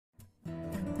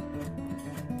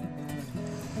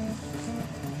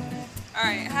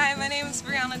Alright, hi, my name is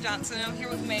Brianna Johnson. I'm here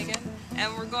with Megan,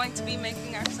 and we're going to be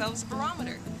making ourselves a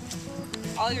barometer.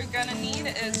 All you're going to need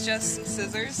is just some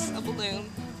scissors, a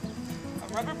balloon, a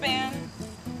rubber band,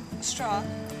 a straw.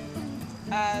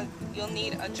 You'll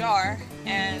need a jar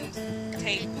and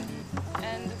tape,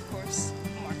 and of course,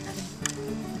 a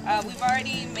marker. We've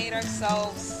already made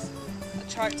ourselves a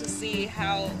chart to see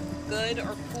how good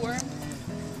or poor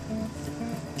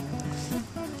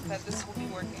that this will be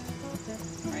working.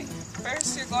 Right.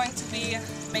 First, you're going to be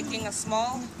making a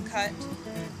small cut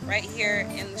right here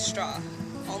in the straw,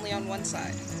 only on one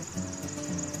side.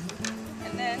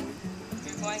 And then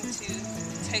you're going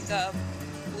to take a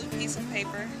blue piece of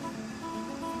paper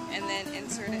and then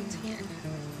insert it here.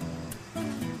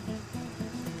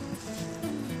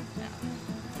 Now,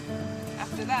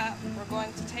 after that, we're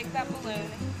going to take that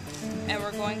balloon and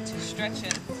we're going to stretch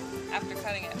it after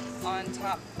cutting it on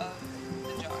top of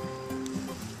the jar.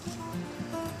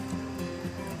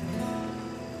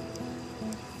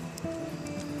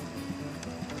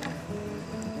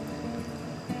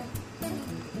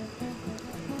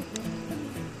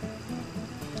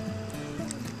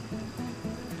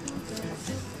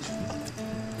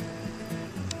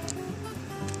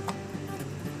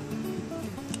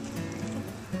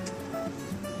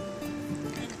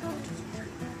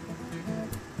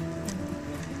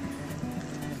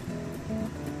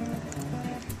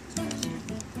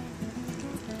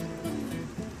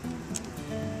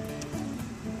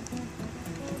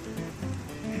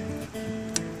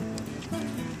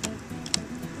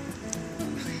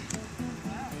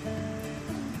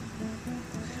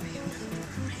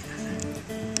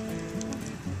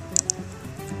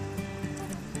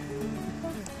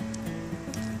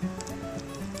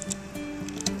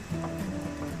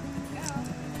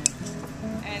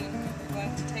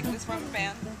 Rubber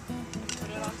band, put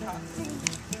it on top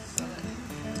so that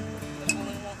the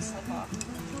balloon won't slip off.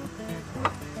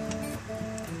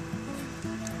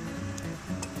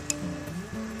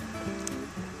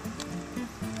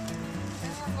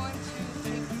 And we're going to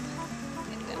tape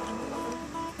it down.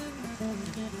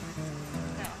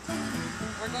 Now,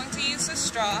 we're going to use the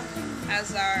straw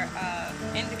as our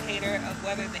indicator of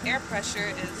whether the air pressure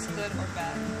is good or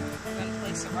bad. We're going to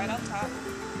place it right on top.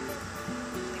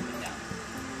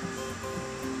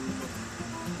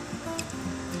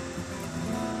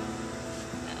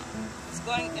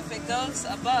 If it goes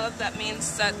above, that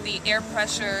means that the air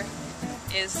pressure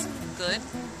is good,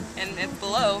 and if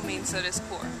below means that it's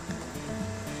poor.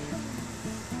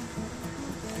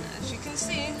 As you can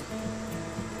see,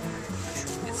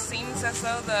 it seems as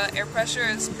though the air pressure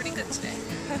is pretty good today.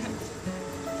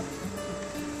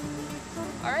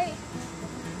 Alright,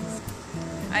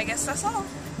 I guess that's all.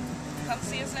 Come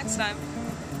see us next time.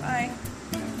 Bye.